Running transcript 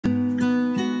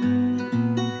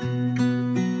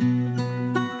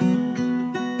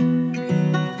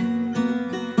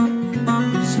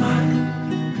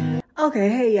Okay,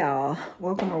 hey y'all.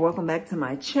 Welcome back to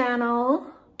my channel.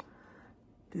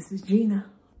 This is Gina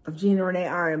of Gina,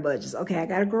 Renae, and Budgets. Okay, I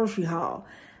got a grocery haul.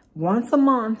 Once a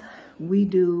month, we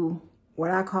do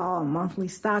what I call a monthly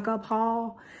stock up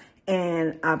haul.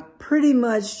 And I pretty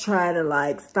much try to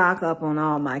like stock up on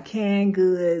all my canned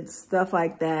goods, stuff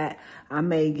like that. I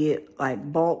may get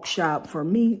like bulk shop for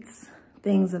meats,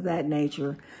 things of that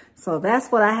nature. So that's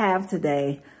what I have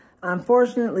today.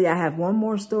 Unfortunately, I have one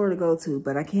more store to go to,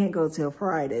 but I can't go till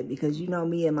Friday because you know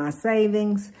me and my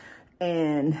savings.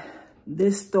 And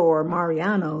this store,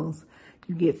 Mariano's,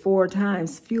 you get 4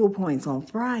 times fuel points on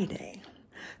Friday.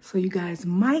 So you guys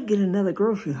might get another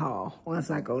grocery haul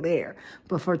once I go there.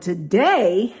 But for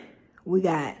today, we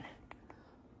got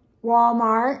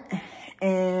Walmart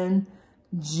and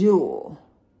Jewel.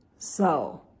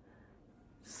 So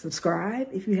subscribe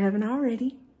if you haven't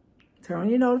already. Turn on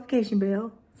your notification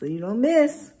bell so you don't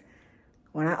miss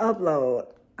when I upload.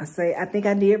 I think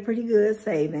I did pretty good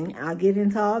saving. I'll get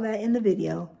into all that in the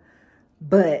video.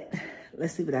 But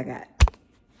let's see what I got.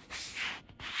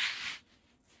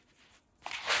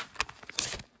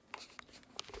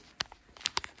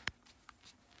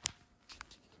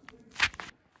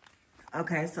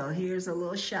 Okay, so here's a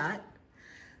little shot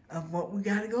of what we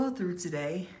got to go through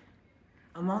today.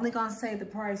 I'm only going to say the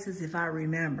prices if I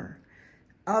remember.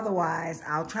 Otherwise,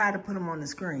 I'll try to put them on the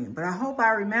screen. But I hope I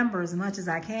remember as much as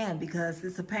I can because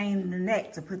it's a pain in the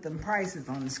neck to put them prices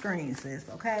on the screen, sis,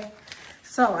 okay?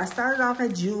 So I started off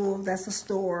at Jewel. That's a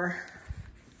store.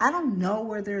 I don't know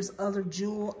where there's other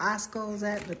Jewel Oscos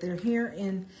at, but they're here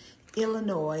in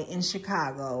Illinois, in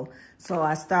Chicago. So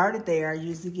I started there. I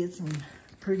usually get some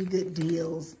pretty good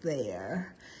deals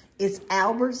there. It's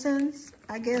Albertsons,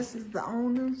 I guess, is the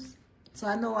owners. So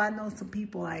I know some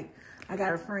people, like, I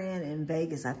got a friend in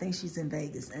Vegas. I think she's in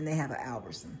Vegas, and they have an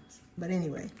Albertsons. But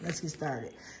anyway, let's get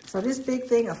started. So this big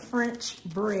thing of French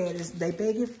bread, they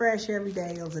bake it fresh every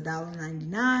day. It was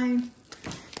 $1.99.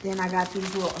 Then I got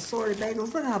these little assorted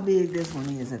bagels. Look how big this one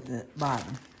is at the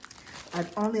bottom.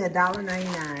 Only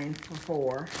 $1.99 for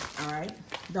 4, all right?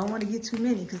 Don't want to get too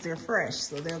many because they're fresh,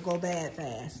 so they'll go bad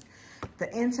fast. The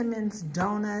Entenmann's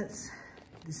donuts.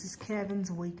 This is Kevin's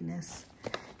weakness.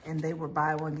 And they were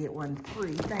buy one, get one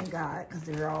free. Thank God, because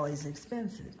they're always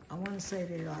expensive. I want to say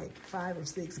they're like $5 or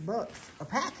 $6 a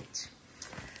package.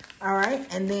 All right,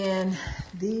 and then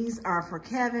these are for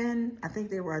Kevin. I think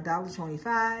they were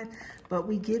 $1.25, but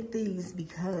we get these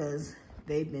because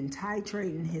they've been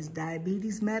titrating his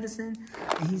diabetes medicine,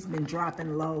 and he's been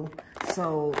dropping low.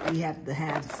 So we have to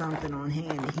have something on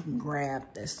hand that he can grab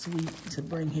that's sweet to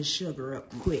bring his sugar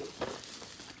up quick.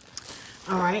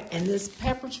 All right, and this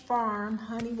Pepperidge Farm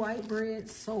honey white bread,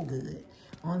 so good.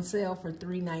 On sale for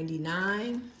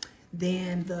 $3.99.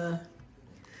 Then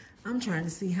I'm trying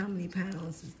to see how many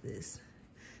pounds is this.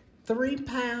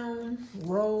 3-pound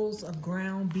rolls of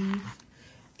ground beef.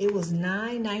 It was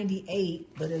 $9.98,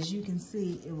 but as you can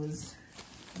see, it was,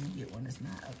 let me get one that's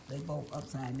not up, they both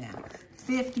upside down.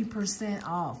 50%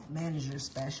 off manager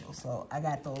special, so I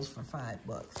got those for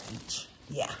 $5 each.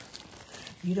 Yeah,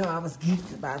 you know I was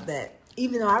geeked about that.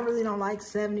 Even though I really don't like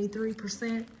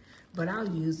 73%, but I'll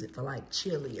use it for like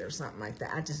chili or something like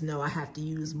that. I just know I have to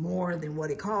use more than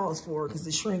what it calls for because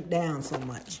it shrink down so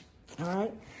much, all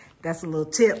right? That's a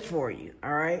little tip for you,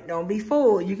 all right? Don't be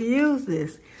fooled. You can use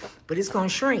this, but it's going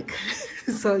to shrink.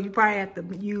 So you probably have to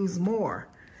use more,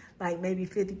 like maybe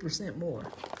 50% more.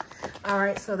 All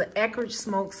right, so the Eckrich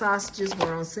smoked sausages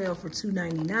were on sale for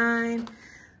 $2.99.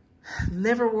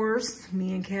 Liverwurst,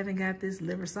 me and Kevin got this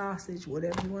liver sausage,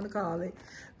 whatever you want to call it.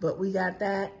 But we got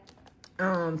that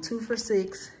 2 for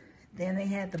 $6. Then they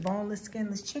had the boneless,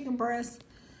 skinless chicken breasts.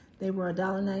 They were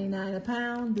 $1.99 a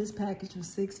pound. This package was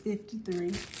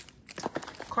 $6.53.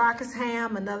 Crockett's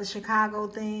ham, another Chicago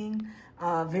thing.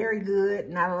 Very good.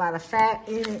 Not a lot of fat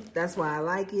in it. That's why I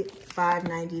like it.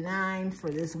 $5.99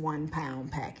 for this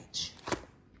 1-pound package.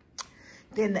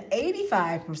 Then the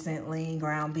 85% lean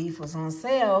ground beef was on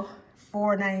sale,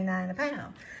 $4.99 a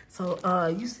pound. So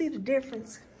you see the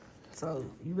difference. So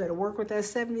you better work with that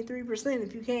 73%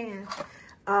 if you can.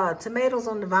 Tomatoes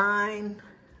on the vine,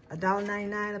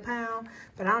 $1.99 a pound.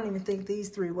 But I don't even think these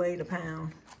 3 weighed a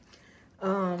pound.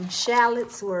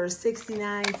 Shallots were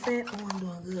 69 cents. Oh, I'm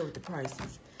doing good with the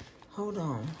prices. Hold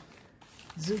on.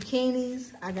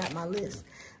 Zucchinis, I got my list.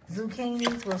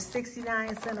 Zucchinis were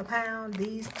 69 cents a pound.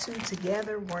 These 2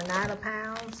 together were not a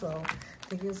pound, so I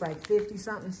think it was like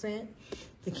 50-something cents.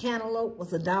 The cantaloupe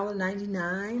was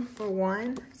 $1.99 for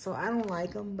 1, so I don't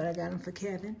like them, but I got them for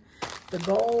Kevin. The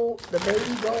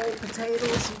baby gold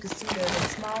potatoes, you can see they're the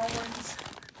small ones.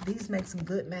 These make some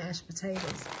good mashed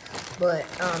potatoes. But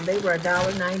they were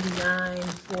 $1.99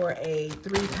 for a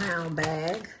 3-pound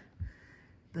bag.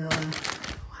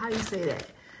 How do you say that?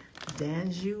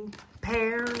 Danjou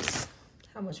pears.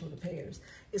 How much were the pears?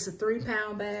 It's a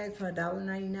 3-pound bag for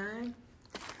 $1.99.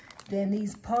 Then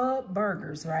these pub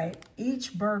burgers, right?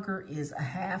 Each burger is a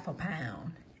half a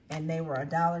pound, and they were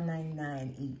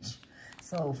 $1.99 each.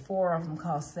 So 4 of them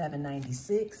cost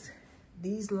 $7.96.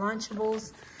 These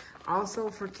Lunchables, also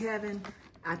for Kevin,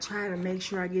 I try to make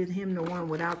sure I get him the one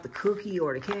without the cookie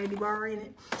or the candy bar in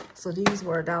it. So these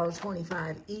were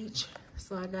 $1.25 each.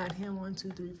 So I got him 1,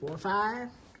 2, 3, 4, 5.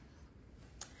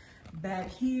 Back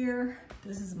here,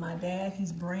 this is my dad.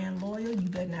 He's brand loyal. You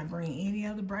better not bring any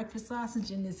other breakfast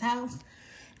sausage in this house.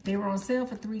 They were on sale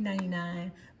for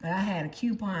 $3.99, but I had a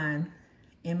coupon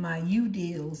in my U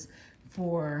deals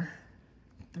for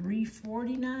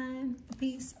 $3.49 a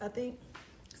piece, I think.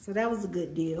 So that was a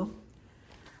good deal.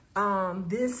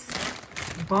 This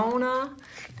Bona,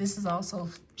 this is also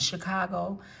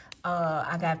Chicago.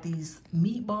 I got these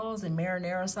meatballs and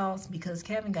marinara sauce because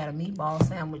Kevin got a meatball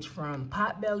sandwich from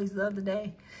Potbelly's the other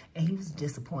day and he was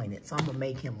disappointed. So I'm gonna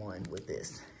make him one with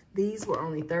this. These were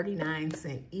only 39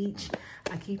 cents each.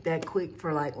 I keep that quick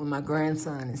for like when my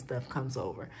grandson and stuff comes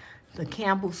over. The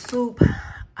Campbell soup,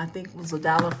 I think was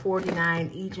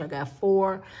 $1.49 each. I got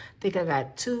 4. I think I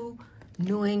got 2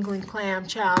 New England clam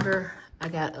chowder. I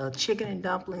got a chicken and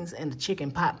dumplings and a chicken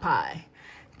pot pie.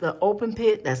 The Open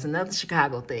Pit, that's another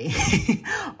Chicago thing.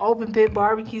 Open Pit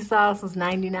barbecue sauce was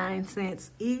 99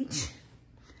 cents each.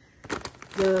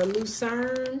 The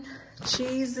Lucerne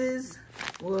cheeses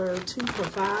were 2 for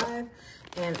 $5.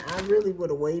 And I really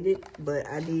would have waited, but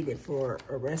I need it for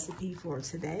a recipe for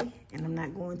today. And I'm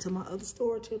not going to my other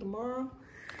store till tomorrow.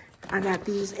 I got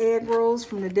these egg rolls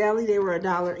from the deli. They were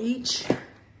 $1 each.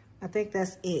 I think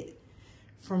that's it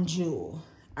from Jewel.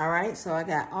 All right, so I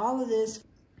got all of this.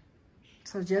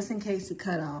 So just in case it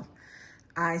cut off,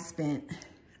 I spent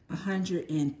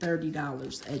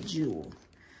 $130 at Jewel.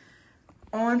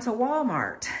 On to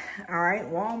Walmart. All right,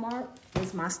 Walmart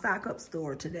is my stock up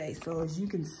store today. So as you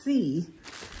can see,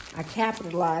 I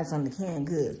capitalized on the canned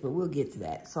goods, but we'll get to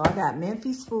that. So I got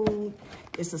Memphis Food.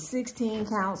 It's a 16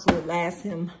 count, so it lasts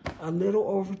him a little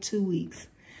over 2 weeks.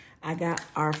 I got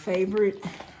our favorite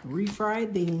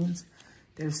refried beans.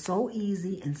 They're so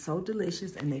easy and so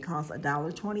delicious, and they cost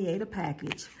 $1.28 a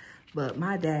package. But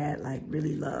my dad like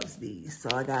really loves these. So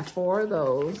I got 4 of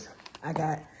those. I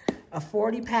got a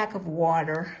 40-pack of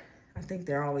water. I think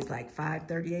they're always like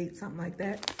 $5.38, something like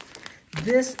that.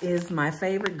 This is my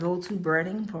favorite go-to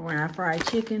breading for when I fry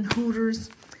chicken. Hooters,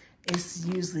 it's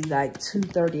usually like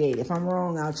 $2.38. If I'm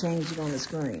wrong, I'll change it on the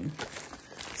screen.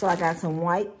 So I got some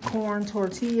white corn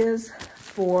tortillas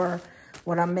for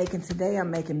what I'm making today.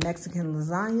 I'm making Mexican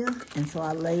lasagna, and so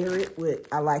I layer it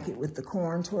with, I like it with the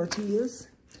corn tortillas.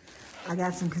 I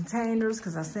got some containers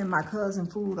because I send my cousin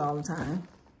food all the time.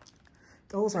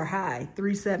 Those are high,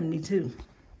 $3.72.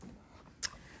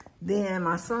 Then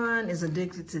my son is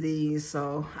addicted to these,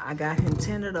 so I got him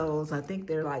 10 of those. I think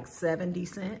they're like 70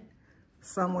 cents,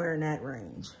 somewhere in that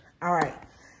range. All right,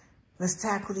 let's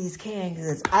tackle these canned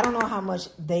goods. I don't know how much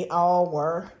they all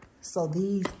were, so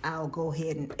these I'll go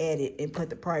ahead and edit and put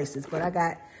the prices. But I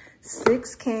got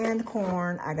 6 canned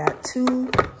corn. I got 2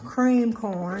 cream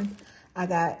corn. I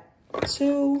got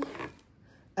 2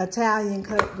 Italian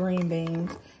cut green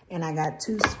beans. And I got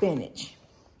 2 spinach.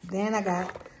 Then I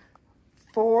got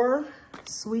 4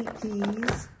 sweet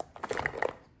peas,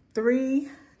 3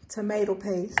 tomato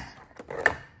paste,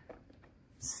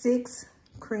 6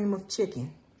 cream of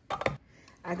chicken.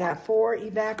 I got 4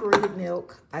 evaporated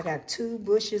milk. I got 2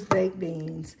 Bush's baked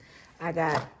beans. I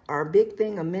got our big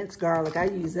thing of minced garlic. I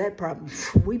use that probably,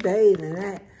 we bathe in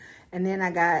that. And then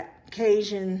I got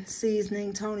Cajun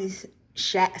seasoning, Tony's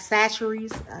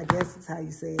Satcheries, I guess is how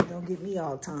you say it. Don't get me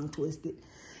all tongue twisted.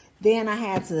 Then I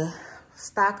had to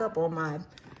stock up on my,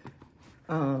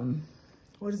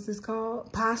 what is this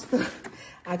called? Pasta.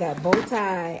 I got bow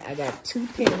tie. I got 2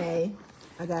 penne.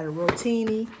 I got a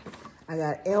rotini. I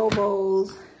got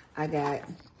elbows. I got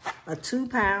a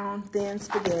 2-pound thin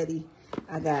spaghetti.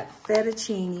 I got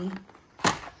fettuccine.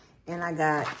 And I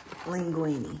got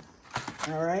linguine.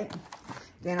 All right.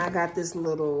 Then I got this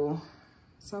little,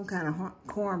 some kind of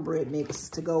cornbread mix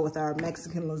to go with our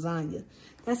Mexican lasagna.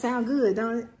 That sounds good,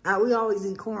 don't it? We always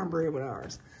eat cornbread with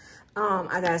ours.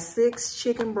 I got 6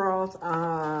 chicken broths.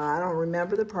 I don't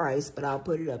remember the price, but I'll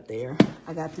put it up there.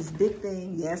 I got this big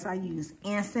thing. Yes, I use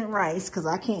instant rice because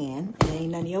I can. It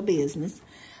ain't none of your business.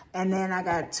 And then I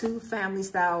got 2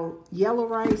 family-style yellow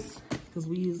rice because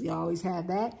we usually always have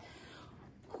that.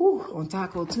 Whew, on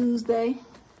Taco Tuesday.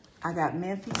 I got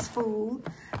Memphis food.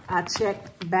 I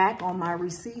checked back on my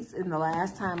receipts, and the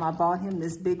last time I bought him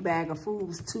this big bag of food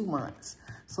was 2 months.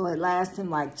 So it lasts him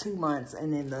like 2 months,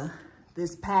 and then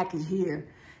this package here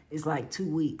is like 2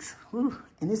 weeks. Whew,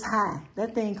 and it's high.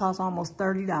 That thing costs almost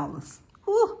 $30.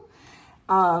 Whew.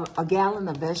 A gallon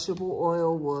of vegetable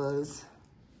oil was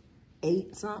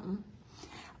 8 something.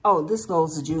 Oh, this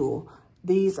goes to Jewel.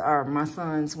 These are my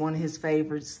son's, one of his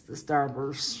favorites, the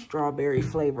Starburst strawberry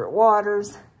flavored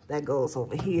waters. That goes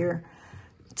over here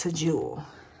to Jewel.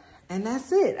 And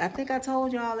that's it. I think I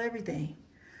told y'all everything.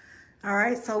 All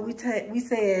right, so we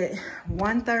said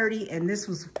 $130, and this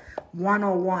was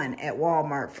 $101 at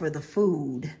Walmart for the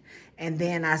food. And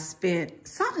then I spent,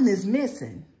 something is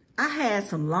missing. I had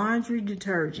some laundry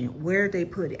detergent. Where'd they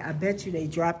put it? I bet you they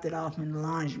dropped it off in the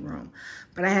laundry room.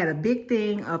 But I had a big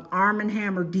thing of Arm &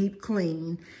 Hammer Deep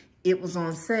Clean. It was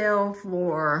on sale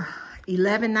for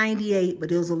 $11.98,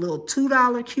 but it was a little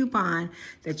 $2 coupon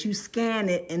that you scan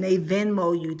it and they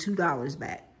Venmo you $2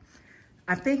 back.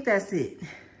 I think that's it.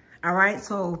 All right,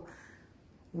 so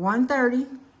 $130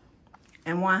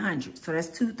 and $100. So that's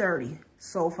 $230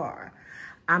 so far.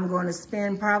 I'm going to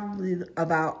spend probably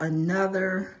about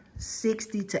another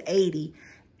 $60 to $80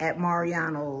 at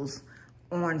Mariano's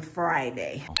on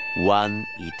Friday. One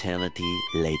eternity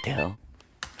later.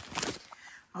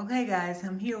 Okay, guys,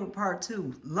 I'm here with part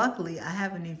 2. Luckily, I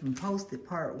haven't even posted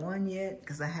part 1 yet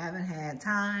because I haven't had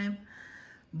time.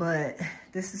 But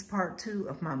this is part 2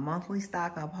 of my monthly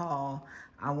stock up haul.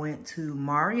 I went to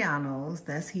Mariano's,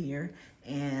 that's here,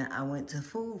 and I went to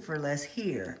Food for Less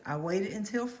here. I waited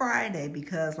until Friday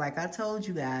because, like I told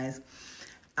you guys,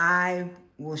 I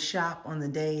will shop on the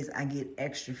days I get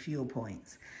extra fuel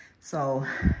points. So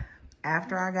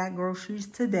after I got groceries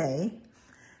today,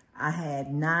 I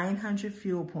had 900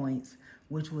 fuel points,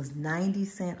 which was 90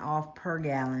 cents off per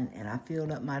gallon, and I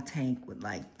filled up my tank with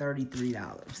like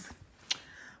 $33.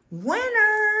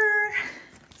 Winner!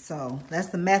 So that's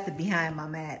the method behind my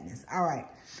madness. All right,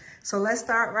 so let's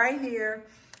start right here.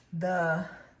 The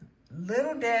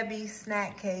Little Debbie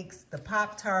snack cakes, the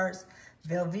Pop-Tarts,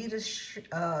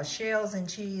 Velveeta shells and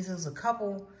cheese. There's a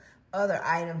couple other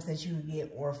items that you would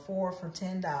get, or 4 for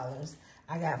 $10.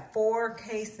 I got 4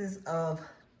 cases of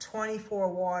 24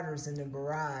 waters in the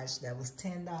garage. That was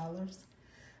 $10.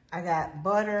 I got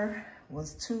butter,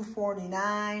 was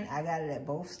 $2.49. I got it at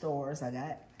both stores. I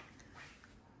got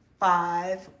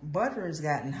 5. Butter has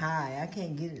gotten high. I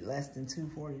can't get it less than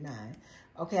 $2.49.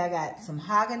 Okay, I got some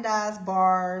Haagen-Dazs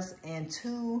bars and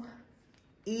 2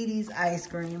 Edie's ice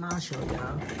cream. I'll show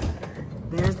y'all.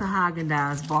 There's the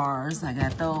Haagen-Dazs bars. I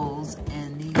got those,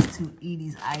 and these 2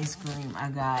 Edie's ice cream. I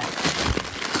got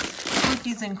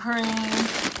cookies and cream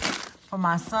for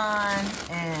my son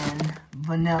and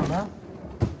vanilla.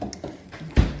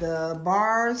 The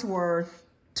bars were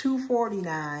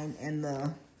 $2.49, and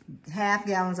the half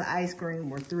gallons of ice cream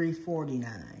were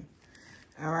 $3.49.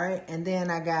 All right, and then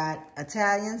I got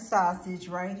Italian sausage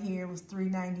right here, was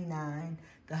 $3.99.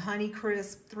 The Honey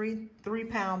Crisp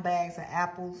 3-pound bags of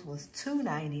apples was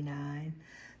 $2.99.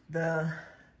 The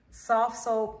soft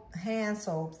soap hand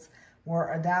soaps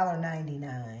were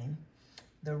 $1.99.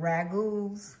 The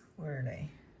ragouts, where are they?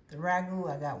 The ragu,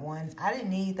 I got 1. I didn't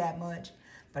need that much,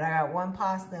 but I got 1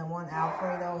 pasta and 1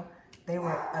 Alfredo. They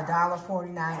were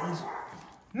 $1.49 each.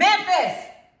 Memphis!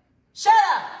 Shut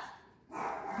up!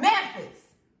 Memphis!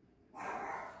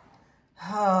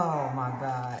 Oh my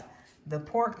God. The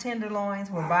pork tenderloins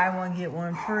were buy one, get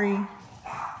one free.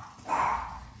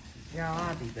 Y'all,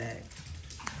 I'll be back.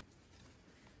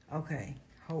 Okay,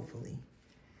 hopefully.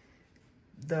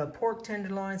 The pork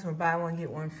tenderloins were buy one,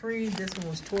 get one free. This one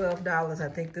was $12. I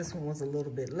think this one was a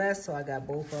little bit less, so I got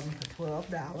both of them for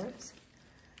 $12.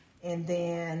 And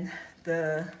then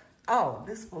this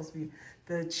is supposed to be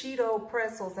the Cheeto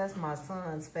pretzels. That's my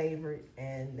son's favorite,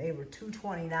 and they were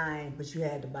 $2.29, but you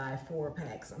had to buy 4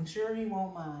 packs. I'm sure he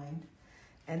won't mind.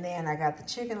 And then I got the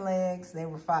chicken legs. They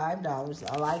were $5.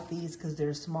 I like these because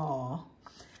they're small.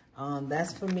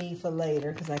 That's for me for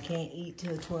later because I can't eat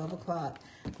till 12 o'clock.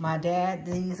 My dad,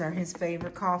 these are his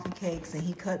favorite coffee cakes, and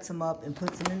he cuts them up and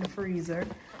puts them in the freezer.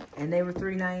 And they were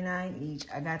 $3.99 each.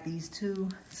 I got these 2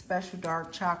 special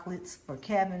dark chocolates for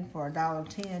Kevin for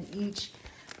 $1.10 each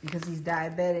because he's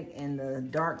diabetic, and the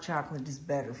dark chocolate is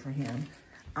better for him.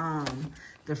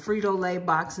 The Frito-Lay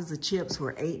boxes of chips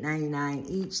were $8.99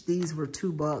 each. These were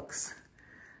 $2.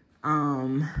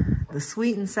 The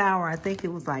sweet and sour, I think it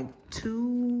was like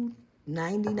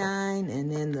 $2.99,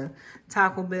 and then the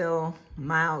Taco Bell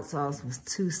mild sauce was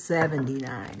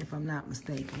 $2.79, if I'm not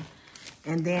mistaken.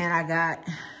 And then I got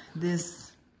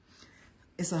this,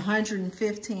 it's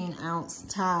 115 ounce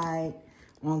Tide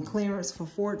on clearance for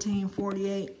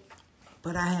 $14.48,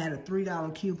 but I had a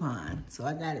 $3 coupon, so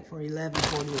I got it for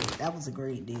 $11.48. That was a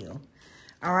great deal.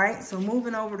 All right, so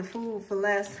moving over to Food for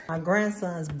Less. My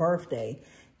grandson's birthday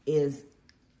is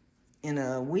in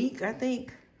a week, I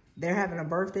think. They're having a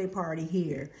birthday party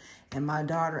here, and my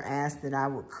daughter asked that I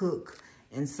would cook,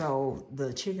 and so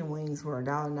the chicken wings were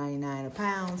 $1.99 a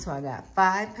pound, so I got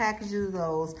 5 packages of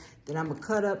those that I'm gonna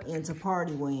cut up into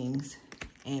party wings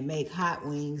and make hot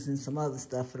wings and some other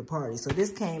stuff for the party. So this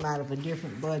came out of a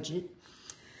different budget.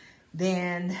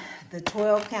 Then the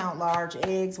 12-count large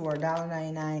eggs were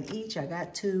 $1.99 each. I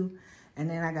got 2. And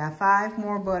then I got 5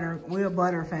 more butter. We're a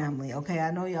butter family, okay?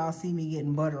 I know y'all see me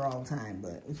getting butter all the time,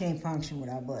 but we can't function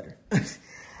without butter.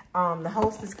 The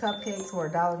Hostess cupcakes were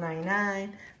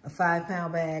 $1.99. A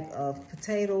 5-pound bag of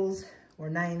potatoes were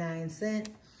 99 cents.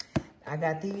 I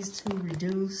got these 2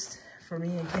 reduced for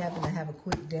me and Kevin to have a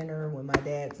quick dinner when my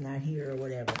dad's not here or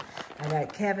whatever. I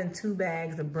got Kevin 2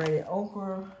 bags of breaded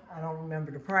okra. I don't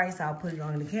remember the price. I'll put it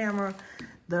on the camera.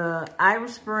 The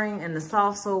Irish Spring and the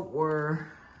soft soap were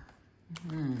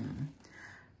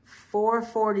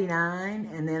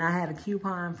 $4.49, and then I had a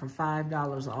coupon for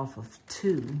 $5 off of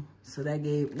 2. So that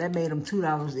made them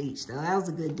 $2 each. So that was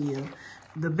a good deal.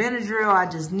 The Benadryl I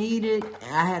just needed.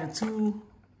 I had a $2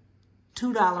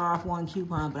 off 1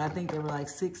 coupon, but I think they were like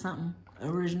 6 something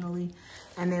originally.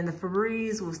 And then the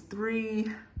Febreze was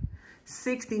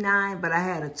 $3.69, but I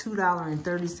had a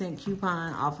 $2.30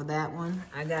 coupon off of that one.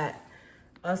 I got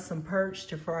us some perch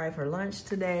to fry for lunch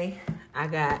today. I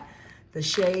got the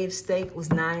shaved steak was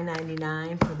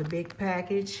 $9.99 for the big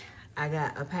package. I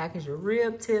got a package of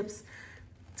rib tips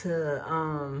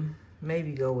to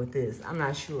maybe go with this. I'm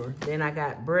not sure. Then I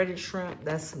got breaded shrimp.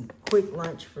 That's some quick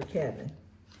lunch for Kevin.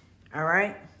 All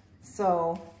right.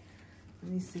 So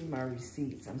let me see my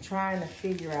receipts. I'm trying to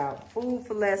figure out Food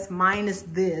for Less minus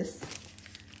this.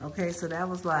 Okay, so that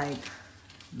was like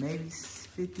maybe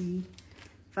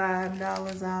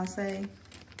 $55, I'll say.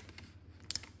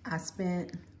 I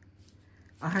spent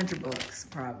 $100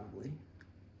 probably.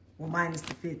 Well, minus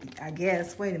the 50, I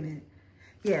guess. Wait a minute.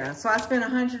 Yeah, so I spent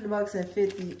 $100 at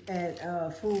 50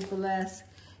 at Food for Less,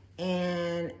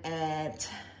 and at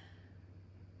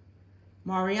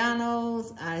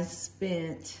Mariano's I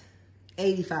spent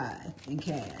 $85 in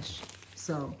cash.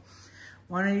 So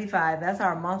 $185. That's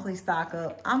our monthly stock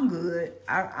up. I'm good.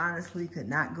 I honestly could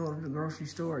not go to the grocery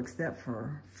store except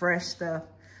for fresh stuff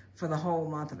for the whole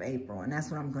month of April, and that's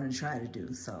what I'm going to try to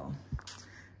do. So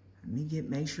let me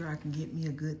make sure I can get me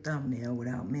a good thumbnail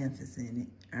without Memphis in it.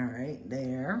 All right,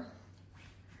 there.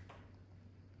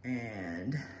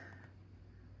 And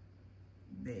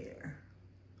there.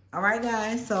 All right,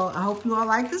 guys. So I hope you all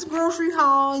like this grocery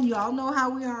haul. You all know how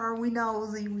we are. We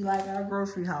nosy. We like our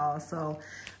grocery haul. So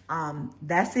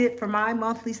that's it for my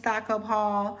monthly stock up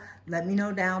haul. Let me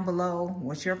know down below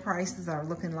what your prices are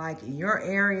looking like in your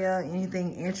area.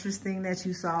 Anything interesting that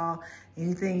you saw.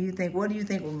 Anything you think, what do you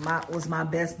think was my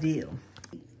best deal?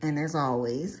 And as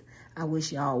always, I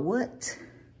wish y'all what?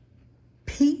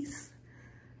 Peace.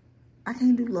 I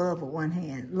can't do love with one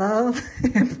hand. Love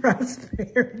and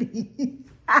prosperity.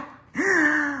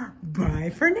 Bye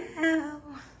for now.